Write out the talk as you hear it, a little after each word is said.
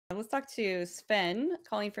let's talk to Sven,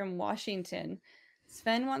 calling from Washington.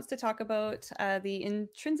 Sven wants to talk about the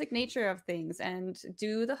intrinsic nature of things, and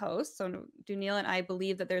do the host, so do Neil and I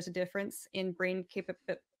believe that there's a difference in brain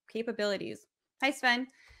capabilities. Hi, Sven.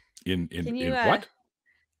 In you, what?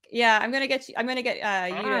 Yeah, I'm gonna get you. I'm gonna get you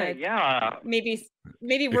to yeah. maybe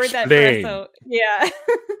word Explain. that for us. So yeah.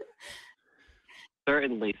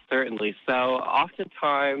 Certainly. So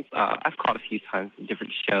oftentimes, I've caught a few times in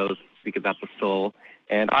different shows speak about the soul,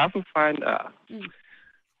 and I often find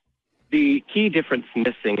the key difference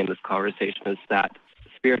missing in this conversation is that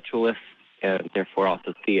spiritualists, and therefore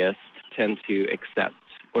also theists, tend to accept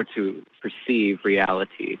or to perceive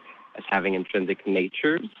reality as having intrinsic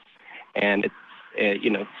natures, and it's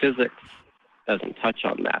physics doesn't touch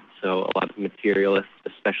on that. So a lot of materialists,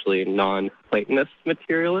 especially non-Platonist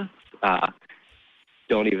materialists,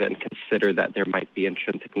 don't even consider that there might be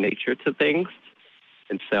intrinsic nature to things.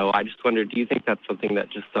 And so I just wonder, do you think that's something that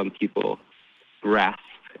just some people grasp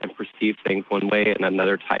and perceive things one way and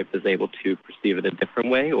another type is able to perceive it a different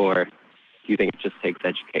way? Or do you think it just takes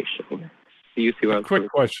education? Do you see what I'm Quick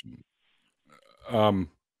question.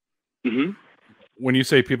 When you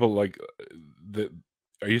say people like that,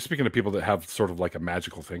 are you speaking to people that have sort of like a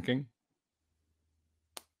magical thinking?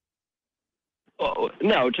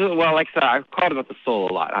 No, like I said, I've called about the soul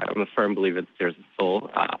a lot. I'm a firm believer that there's a soul.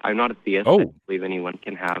 I'm not a theist. I believe anyone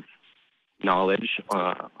can have knowledge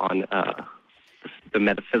on the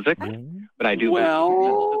metaphysics, but I do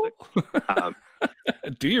believe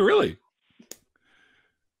metaphysics. Do you really?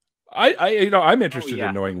 I'm interested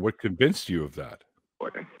in knowing what convinced you of that.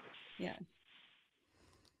 Yeah.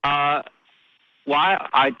 Well,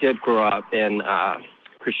 I did grow up in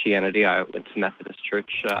Christianity. I went to Methodist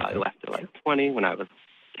church. I left at like 20 when I was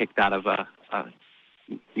kicked out of a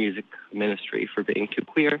music ministry for being too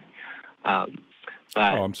queer. But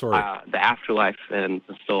I'm sorry. The afterlife and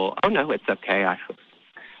the soul. Oh no, it's okay.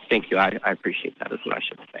 Thank you. I appreciate that. Is what I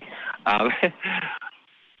should say.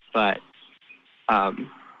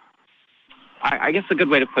 I guess a good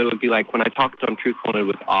way to put it would be like when I talked on Truthfulness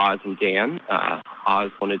with Oz and Dan.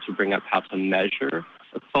 Oz wanted to bring up how to measure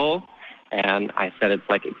the soul. And I said it's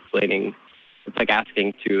like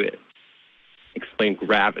asking to explain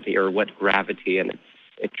gravity or what gravity and its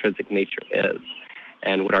intrinsic nature is.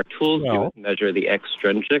 And what our tools do is measure the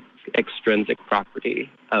extrinsic property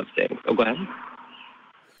of things. Oh, go ahead.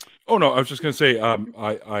 Oh, no, I was just going to say,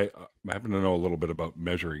 I happen to know a little bit about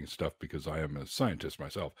measuring stuff because I am a scientist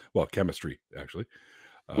myself. Well, chemistry, actually.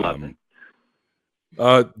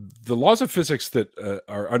 The laws of physics that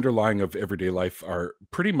are underlying of everyday life are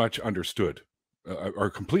pretty much understood, are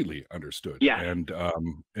completely understood. Yeah.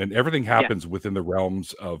 And everything happens within the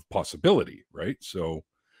realms of possibility, right? So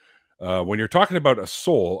when you're talking about a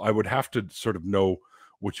soul, I would have to sort of know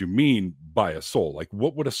what you mean by a soul. Like,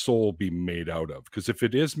 what would a soul be made out of? Because if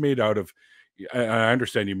it is made out of, I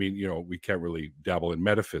understand you mean, we can't really dabble in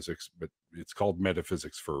metaphysics, but it's called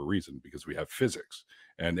metaphysics for a reason, because we have physics,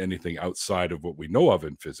 and anything outside of what we know of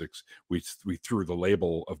in physics, we threw the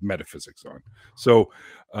label of metaphysics on. So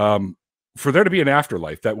for there to be an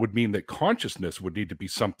afterlife, that would mean that consciousness would need to be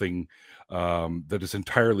something that is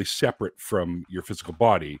entirely separate from your physical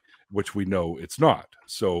body, which we know it's not.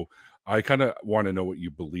 So I kind of want to know what you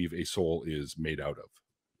believe a soul is made out of.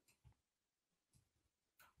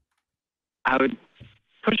 I would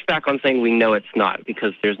push back on saying we know it's not,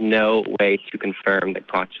 because there's no way to confirm that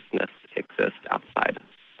consciousness exists outside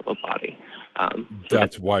of a body.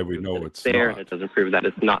 That's why we know it's there. Not. It doesn't prove that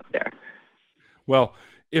it's not there. Well,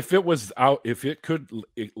 if it was out, if it could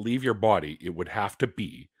leave your body, it would have to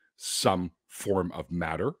be some form of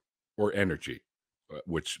matter or energy,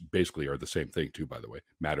 which basically are the same thing too, by the way.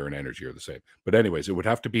 Matter and energy are the same. But anyways, it would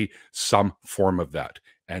have to be some form of that.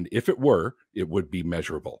 And if it were, it would be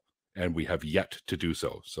measurable. And we have yet to do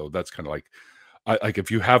so. So that's kind of like if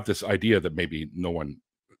you have this idea that maybe no one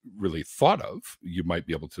really thought of, you might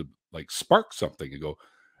be able to like spark something and go,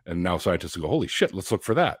 and now scientists go, holy shit, let's look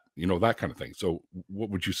for that. That kind of thing. So what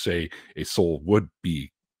would you say a soul would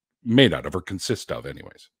be made out of or consist of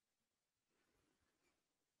anyways?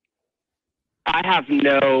 I have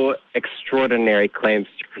no extraordinary claims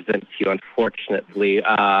to present to you, unfortunately.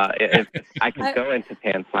 If I could go into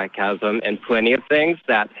panpsychism and plenty of things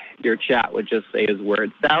that your chat would just say is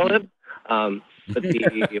word salad. But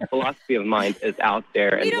the philosophy of mind is out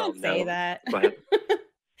there. We don't say that. Go ahead.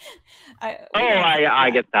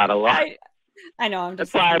 I get that a lot. I know. I'm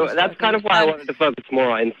just. That's kind of why I wanted to focus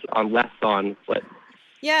more on less on what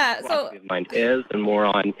philosophy of mind is, and more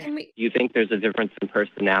on. You think there's a difference in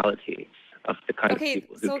personality of the kind of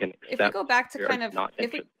people who can accept. If we go back to kind of not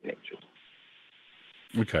if we,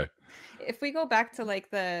 okay. if we go back to like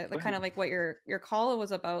the kind of like what your call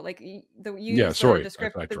was about, like you Yeah, use sorry, the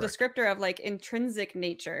descriptor of like intrinsic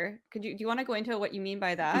nature. Do you want to go into what you mean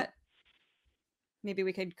by that? Maybe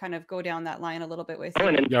we could kind of go down that line a little bit with you.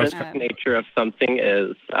 An intrinsic nature of something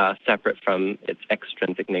is separate from its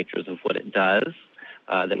extrinsic natures of what it does.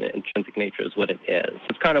 Then the intrinsic nature is what it is.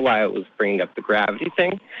 That's kind of why I was bringing up the gravity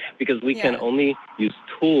thing, because we can only use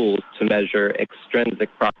tools to measure extrinsic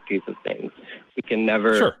properties of things. We can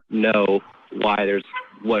never know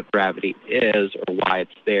what gravity is or why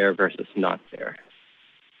it's there versus not there.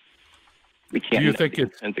 We can't know the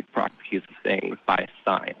intrinsic properties of things by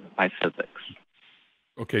science, by physics.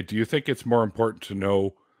 Okay, do you think it's more important to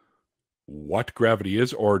know what gravity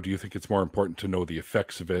is, or do you think it's more important to know the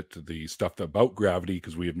effects of it, the stuff about gravity,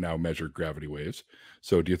 because we have now measured gravity waves?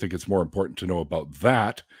 So do you think it's more important to know about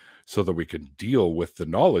that so that we can deal with the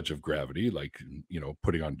knowledge of gravity, like, you know,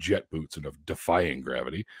 putting on jet boots and of defying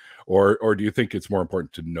gravity? Or do you think it's more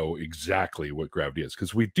important to know exactly what gravity is?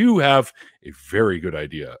 Because we do have a very good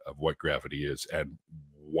idea of what gravity is and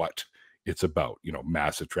what it's about, you know,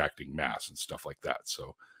 mass attracting mass and stuff like that.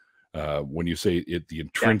 So when you say it, the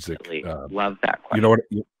intrinsic, love that question. You know what?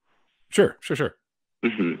 Sure.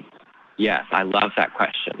 Mm-hmm. Yes, I love that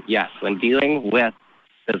question. Yes, when dealing with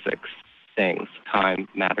physics, things, time,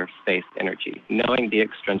 matter, space, energy, knowing the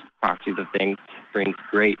extrinsic properties of things brings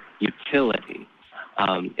great utility.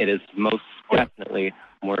 It is most definitely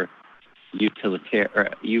more utilitarian,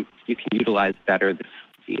 or you can utilize better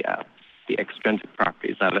the extrinsic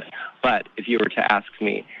properties of it. But if you were to ask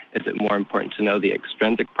me, is it more important to know the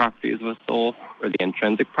extrinsic properties of a soul or the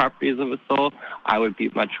intrinsic properties of a soul, I would be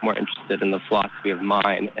much more interested in the philosophy of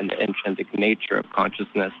mind and the intrinsic nature of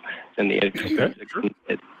consciousness than the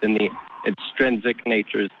extrinsic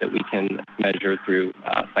natures that we can measure through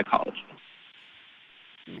psychology.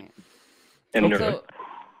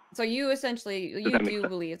 So you essentially do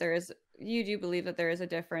believe that there is a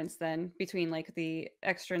difference then between like the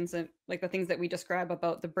extrinsic, like the things that we describe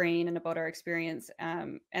about the brain and about our experience,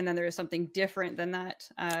 and then there is something different than that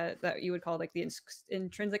that you would call like the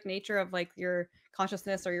intrinsic nature of like your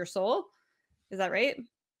consciousness or your soul. Is that right?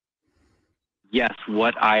 Yes,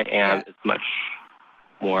 what I am is much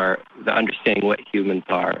more, the understanding what humans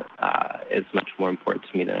are is much more important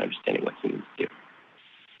to me than understanding what humans do.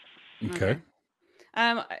 Okay.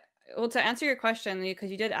 Well, to answer your question, because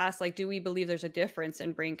you did ask, like, do we believe there's a difference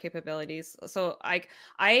in brain capabilities? So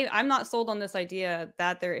I'm not sold on this idea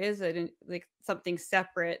that there is like something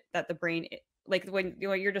separate that the brain, like when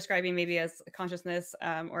you're describing maybe as consciousness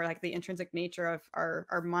or like the intrinsic nature of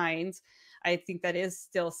our minds, I think that is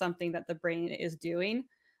still something that the brain is doing.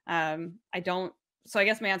 So I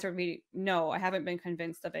guess my answer would be no, I haven't been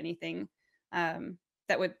convinced of anything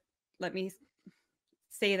that would let me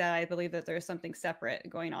say that I believe that there's something separate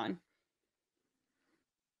going on.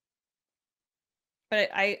 But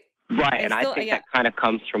I think that kind of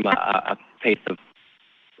comes from a pace of.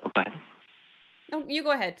 Oh, go ahead. No, you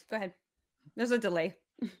go ahead. There's a delay.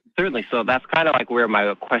 Certainly. So that's kind of like where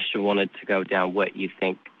my question wanted to go down. What you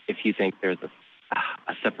think, if you think there's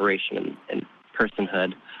a separation in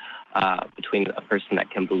personhood between a person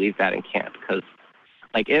that can believe that and can't, because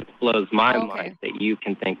like it blows my mind that you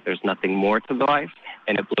can think there's nothing more to life,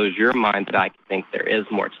 and it blows your mind that I can think there is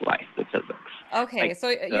more to life than physics. Okay, like, so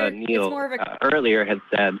Neil it's more of a earlier had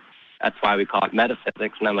said that's why we call it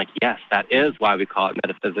metaphysics, and I'm like, yes, that is why we call it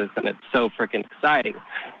metaphysics, and it's so freaking exciting.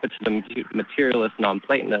 But to the materialist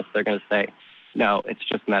non-Platonists, they're going to say, no, it's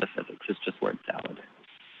just metaphysics. It's just word salad.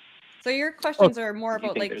 So your questions are more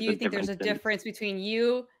about like, do you think there's a difference between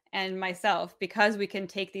you and myself because we can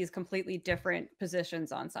take these completely different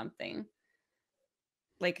positions on something,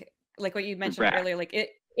 like what you mentioned earlier, like it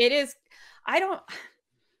is. I don't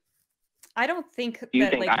think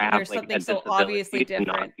that like there's something so obviously different.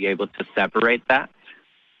 To not be able to separate that.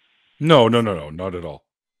 No, not at all.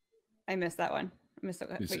 I missed that one. I missed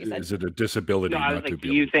what you said. Is it a disability? No, I was like,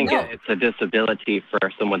 do you think it's a disability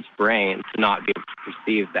for someone's brain to not be able to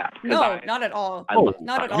perceive that? No, not at all.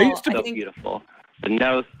 Not at all. It's so beautiful.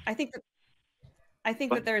 I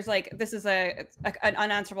think that there's like, this is an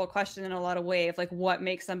unanswerable question in a lot of ways, of like what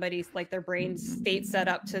makes somebody's like their brain state set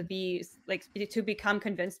up to be like to become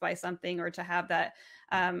convinced by something or to have that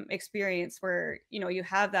experience where you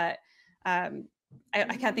have that I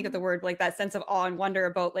can't think of the word, like that sense of awe and wonder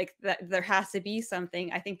about like that there has to be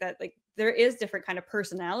something. I think that like there is different kind of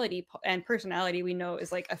personality, and personality we know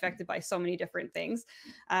is like affected by so many different things.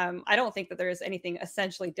 I don't think that there is anything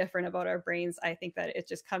essentially different about our brains. I think that it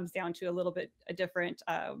just comes down to a little bit a different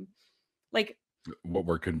like what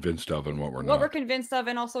we're convinced of and what we're not. What we're convinced of,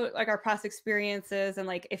 and also like our past experiences, and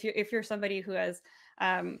like if you're somebody who has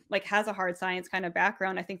like has a hard science kind of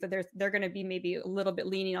background, I think that they're going to be maybe a little bit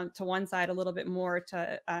leaning on to one side a little bit more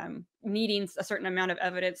to needing a certain amount of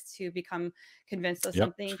evidence to become convinced of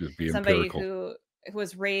something. Somebody who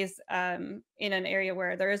was raised in an area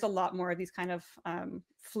where there is a lot more of these kind of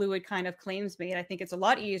fluid kind of claims made, I think it's a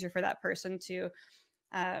lot easier for that person to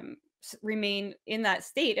remain in that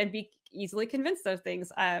state and be easily convinced of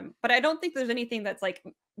things. But I don't think there's anything that's like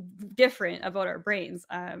different about our brains.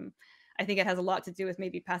 I think it has a lot to do with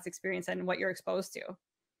maybe past experience and what you're exposed to.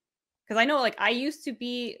 Because I know, like, I used to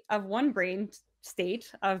be of one brain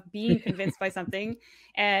state of being convinced by something,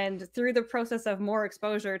 and through the process of more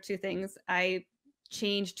exposure to things, I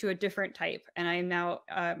changed to a different type, and I'm now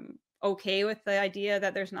okay with the idea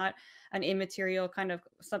that there's not an immaterial kind of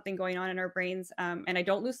something going on in our brains, and I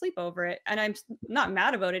don't lose sleep over it, and I'm not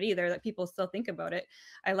mad about it either that people still think about it.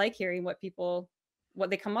 I like hearing what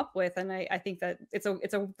they come up with, and I think that it's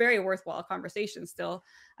a very worthwhile conversation still.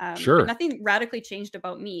 Sure. Nothing radically changed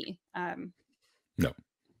about me. No.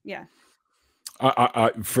 Yeah.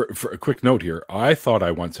 For a quick note here, I thought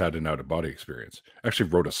I once had an out-of-body experience. I actually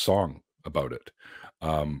wrote a song about it.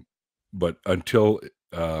 But until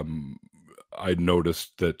I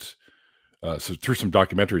noticed that, so through some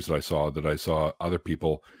documentaries that I saw other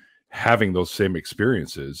people having those same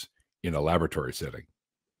experiences in a laboratory setting.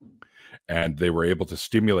 And they were able to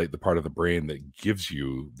stimulate the part of the brain that gives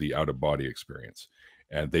you the out-of-body experience.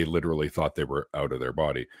 And they literally thought they were out of their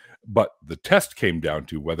body. But the test came down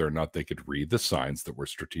to whether or not they could read the signs that were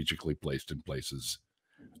strategically placed in places.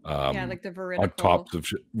 Yeah, like the veridical. On top of,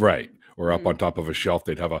 right. Or up on top of a shelf,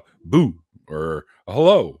 they'd have a boo or a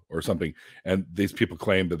hello or something. And these people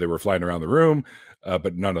claimed that they were flying around the room,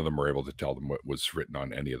 but none of them were able to tell them what was written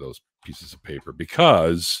on any of those pieces of paper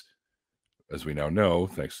because, as we now know,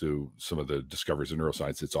 thanks to some of the discoveries in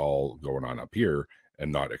neuroscience, it's all going on up here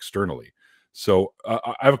and not externally. So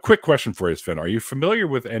I have a quick question for you, Sven. Are you familiar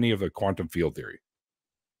with any of the quantum field theory?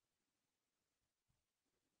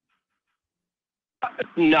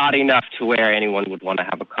 Not enough to where anyone would want to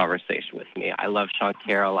have a conversation with me. I love Sean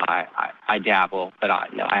Carroll. I dabble, but I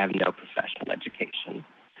have no professional education.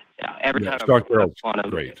 Yeah, every time Sean Carroll's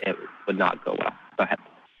quantum, great. It would not go well. Go ahead.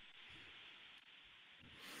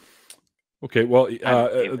 Okay, well,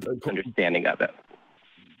 understanding of it.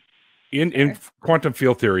 In quantum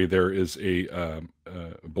field theory, there is a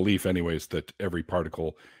belief, anyways, that every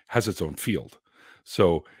particle has its own field.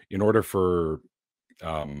 So, in order for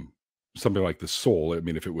something like the soul, I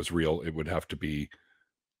mean, if it was real, it would have to be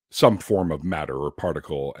some form of matter or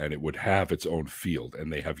particle, and it would have its own field,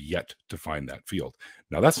 and they have yet to find that field.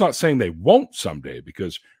 Now, that's not saying they won't someday,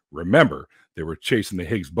 because remember, they were chasing the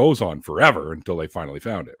Higgs boson forever until they finally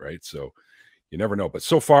found it, right? So you never know. But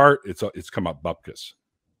so far, it's come up bupkis.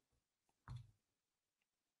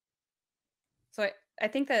 So I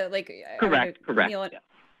think that, like, correct.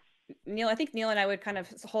 Neil, I think Neil and I would kind of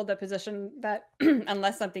hold the position that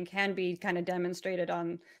unless something can be kind of demonstrated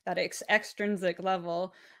on that extrinsic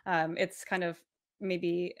level, it's kind of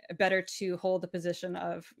maybe better to hold the position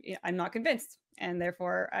of, you know, I'm not convinced, and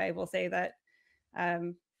therefore I will say that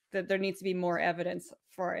that there needs to be more evidence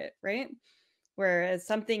for it, right? Whereas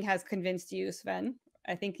something has convinced you, Sven,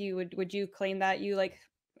 I think you would you claim that you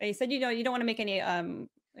said, you know, you don't want to make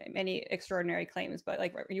any extraordinary claims, but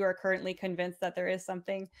like you are currently convinced that there is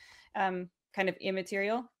something kind of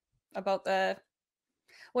immaterial about the,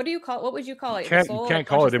 what would you call it? You can't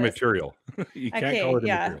call it immaterial. You can't call it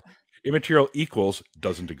immaterial. Immaterial equals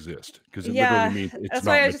doesn't exist, because it literally means it's that's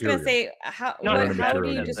not why I was material. just going to say, how do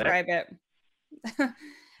you describe it?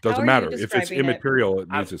 Doesn't matter. If it's immaterial, it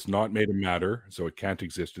means it's not made of matter, so it can't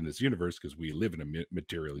exist in this universe because we live in a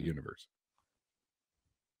material universe.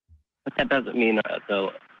 But that doesn't mean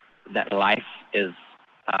though that life is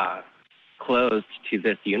closed to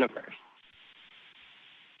this universe.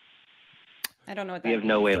 I don't know what that means. We have means.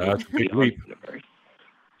 no way of That's looking beyond the universe.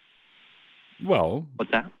 Well, what's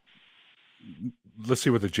that? Let's see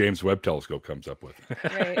what the James Webb Telescope comes up with.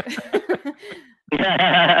 Right.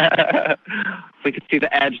 If we could see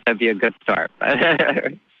the edge, that'd be a good start. Yeah.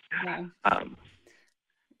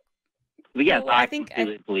 But yes, I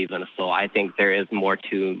really believe in a soul. I think there is more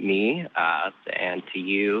to me and to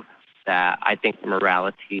you. That I think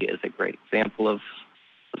morality is a great example of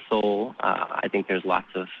the soul. I think there's lots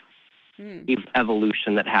of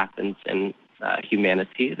evolution that happens in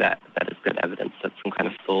humanity that is good evidence that some kind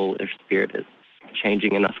of soul or spirit is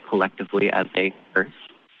changing in us collectively as a earth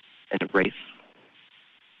and a race.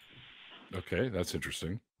 Okay, that's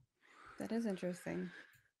interesting. That is interesting.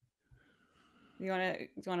 You want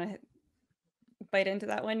to bite into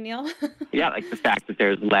that one, Neil? Yeah, like the fact that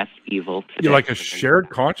there's less evil today. You like a shared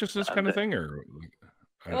consciousness kind of thing, or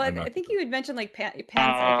Well, I think you had mentioned like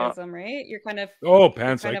panpsychism, right? You're kind of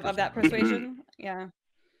panpsychism. of that persuasion. Yeah.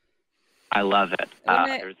 I love it.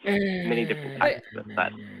 Wouldn't There's many different types of it,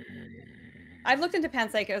 but I've looked into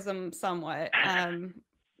panpsychism somewhat.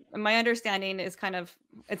 My understanding is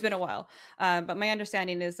it's been a while, but my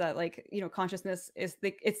understanding is that, like, consciousness is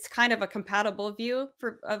it's kind of a compatible view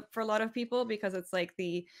for a lot of people, because it's like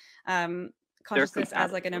the consciousness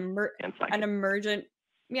as like an emergent, like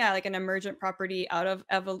an emergent property out of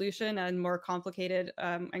evolution and more complicated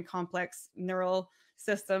and complex neural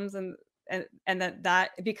systems, and that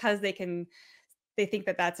because they think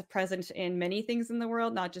that that's present in many things in the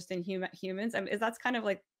world, not just in humans. That's kind of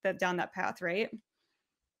like down that path, right?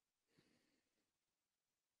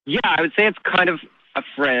 Yeah, I would say it's kind of a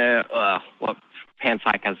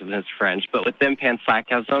panpsychism is French, but within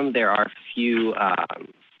panpsychism, there are few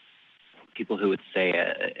people who would say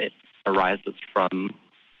it arises from.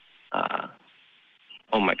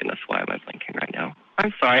 Oh my goodness, why am I blanking right now?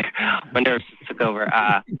 I'm sorry, my nerves took over.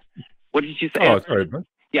 What did you say? Oh, sorry, man.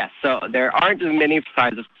 Yes, so there aren't many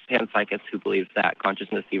sides of panpsychists who believe that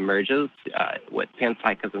consciousness emerges. What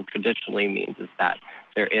panpsychism traditionally means is that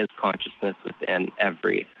there is consciousness within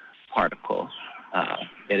every particle.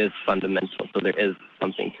 It is fundamental, so there is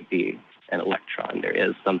something to be an electron. There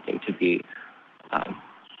is something to be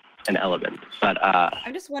an element. But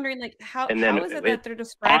I'm just wondering, like, how is it that they're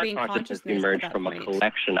describing consciousness emerge from a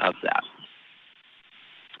collection of that?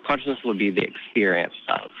 Consciousness would be the experience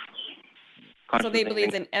of. So they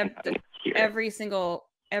believe in every single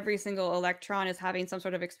electron is having some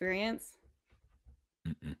sort of experience.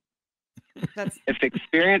 If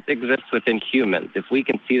experience exists within humans, if we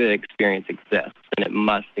can see that experience exists, then it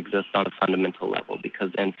must exist on a fundamental level, because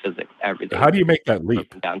in physics, everything. How do you make that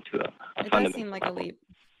leap? Down to a fundamental does seem like level. A leap.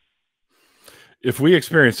 If we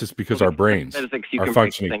experience this because our brains are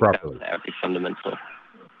functioning properly. Every fundamental.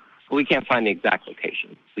 We can't find the exact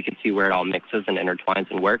location. We can see where it all mixes and intertwines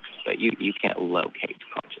and works, but you can't locate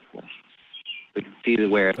consciousness. We can see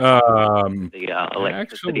where the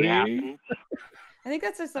electricity happens. I think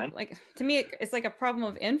that's just like, to me, it's like a problem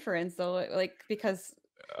of inference, though. Like, because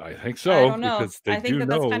I think so. I don't know. Because they I think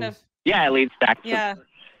that's kind of it leads back to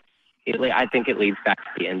I think it leads back to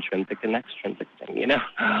the intrinsic and extrinsic thing,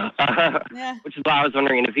 Which is why I was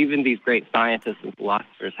wondering if even these great scientists and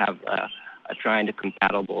philosophers have trying to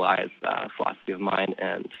compatibilize philosophy of mind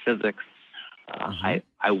and physics. I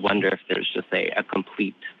wonder if there's just a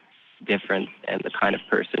complete difference in the kind of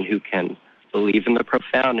person who can believe in the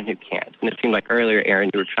profound and who can't. And it seemed like earlier, Erin,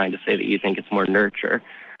 you were trying to say that you think it's more nurture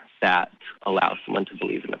that allows someone to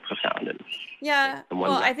believe in the profound. And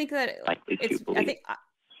I think that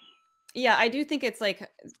I do think it's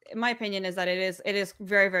like, my opinion is that it is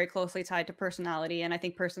very, very closely tied to personality. And I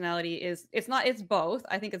think personality it's both.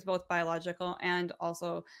 I think it's both biological and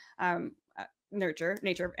also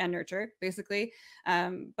nature and nurture, basically.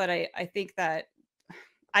 But I think that,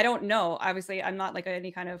 I don't know. Obviously, I'm not like any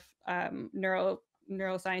kind of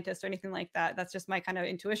neuroscientist or anything like that. That's just my kind of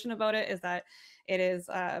intuition about it, is that it is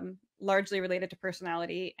largely related to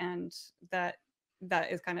personality, and that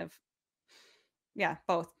is kind of,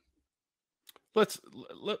 both. Let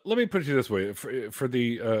me put it this way: for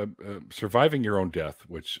the surviving your own death,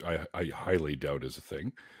 which I highly doubt is a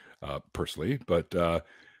thing, personally, but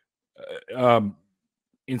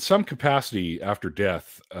in some capacity after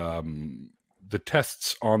death, the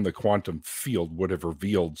tests on the quantum field would have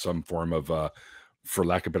revealed some form of, for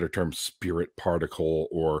lack of a better term, spirit particle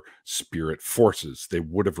or spirit forces. They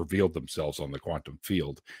would have revealed themselves on the quantum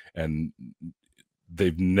field, and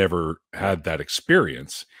they've never had that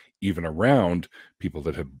experience, even around people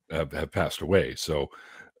that have passed away. So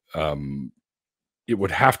it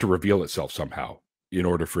would have to reveal itself somehow in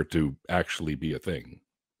order for it to actually be a thing.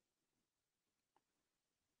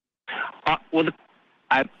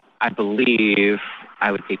 I believe,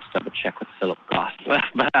 I would need to double check with Philip Goss,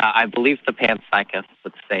 but I believe the panpsychists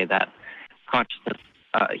would say that consciousness,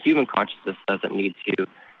 human consciousness, doesn't need to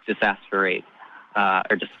disaspirate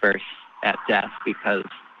or disperse at death, because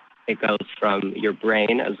it goes from your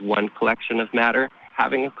brain as one collection of matter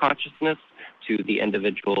having a consciousness to the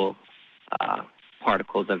individual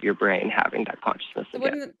particles of your brain having that consciousness. So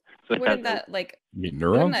wouldn't that like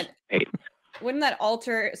neurons? Wouldn't that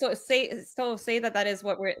alter? So say that is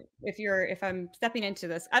what if I'm stepping into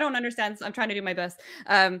this, I don't understand. So I'm trying to do my best.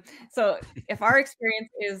 So if our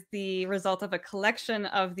experience is the result of a collection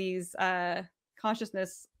of these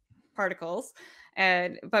consciousness particles,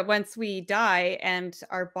 but once we die and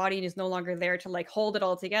our body is no longer there to like hold it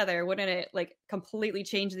all together, wouldn't it like completely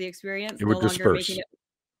change the experience? It would disperse. It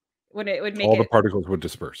would make all the particles would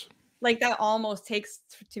disperse. Like, that almost takes,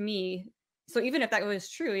 to me, so even if that was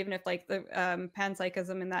true, even if like the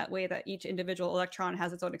panpsychism in that way that each individual electron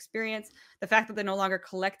has its own experience, the fact that they're no longer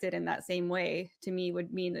collected in that same way to me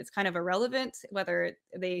would mean it's kind of irrelevant whether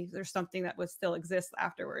there's something that would still exist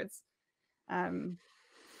afterwards.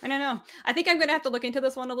 I don't know. I think I'm going to have to look into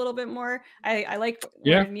this one a little bit more. I like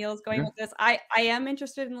where Neil's going with this. I am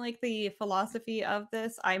interested in like the philosophy of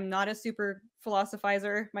this. I'm not a super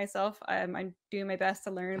philosophizer myself. I'm doing my best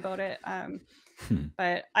to learn about it.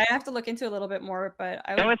 But I have to look into a little bit more. But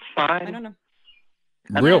it's fine. I don't know.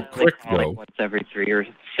 Real quick though, once every 3 or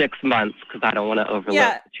 6 months, because I don't want to overload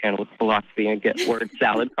the channel with philosophy and get word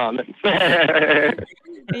salad comments.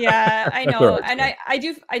 Yeah, I know, and I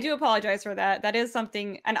do apologize for that. That is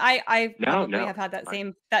something, and I probably have had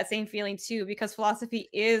that same feeling too, because philosophy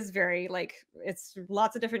is very like, it's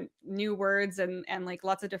lots of different new words and like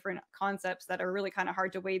lots of different concepts that are really kind of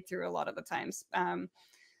hard to wade through a lot of the times.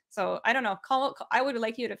 So I don't know. I would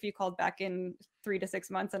like you if you called back in 3 to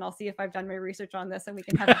 6 months, and I'll see if I've done my research on this, and we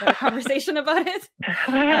can have a better conversation about it.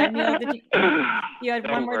 Neil, you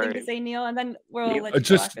had one more thing to say, Neil, and then we'll let you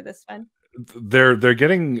go after this one. They're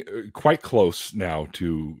getting quite close now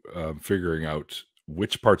to figuring out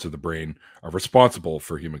which parts of the brain are responsible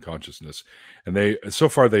for human consciousness, and so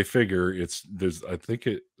far they figure I think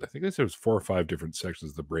they said it was 4 or 5 different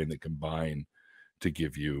sections of the brain that combine to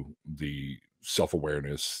give you the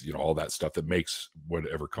self-awareness, all that stuff that makes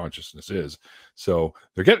whatever consciousness is. So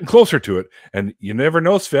they're getting closer to it, and you never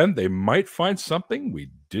know, Sven, they might find something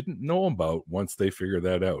we didn't know about once they figure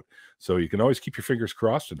that out. So you can always keep your fingers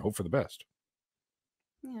crossed and hope for the best.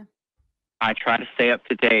 Yeah, I try to stay up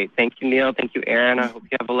to date. Thank you, Neil. Thank you, Erin. I hope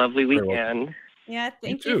you have a lovely weekend. Yeah,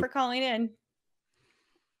 thank you for calling in.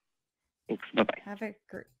 Thanks. Bye-bye.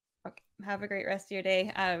 Have a great rest of your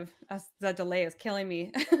day. The delay is killing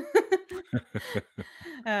me.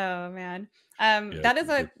 Oh man. That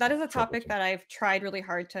is a topic that I've tried really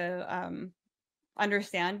hard to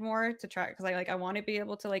understand more, to try, because I want to be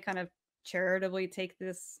able to like kind of charitably take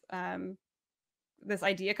this this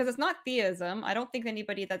idea, because it's not theism. I don't think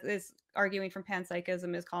anybody that is arguing from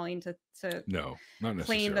panpsychism is calling to no, not necessarily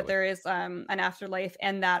claim that there is an afterlife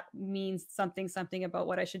and that means something about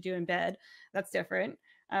what I should do in bed. That's different.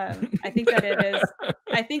 I think that it is.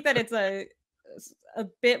 I think that it's a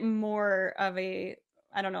bit more of a,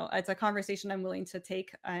 I don't know, it's a conversation I'm willing to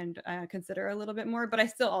take and consider a little bit more, but I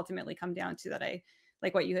still ultimately come down to that I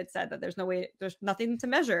like what you had said, that there's nothing to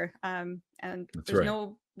measure, and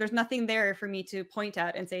there's nothing there for me to point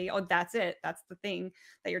at and say, oh, that's it, that's the thing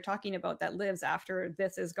that you're talking about that lives after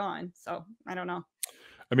this is gone. So I don't know.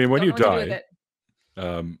 I mean, when you die,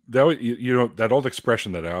 that old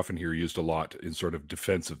expression that I often hear used a lot in sort of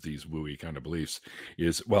defense of these wooey kind of beliefs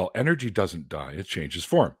is, well, energy doesn't die, it changes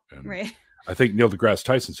form. And right. I think Neil deGrasse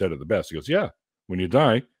Tyson said it the best. He goes, yeah, when you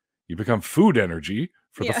die, you become food energy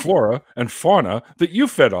for the flora and fauna that you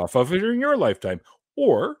fed off of during your lifetime.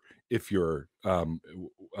 Or if you're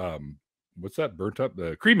what's that, burnt up,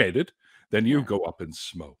 cremated, then you go up in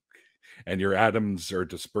smoke, and your atoms are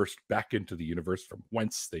dispersed back into the universe from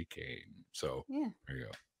whence they came. So there you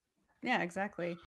go. Yeah, exactly.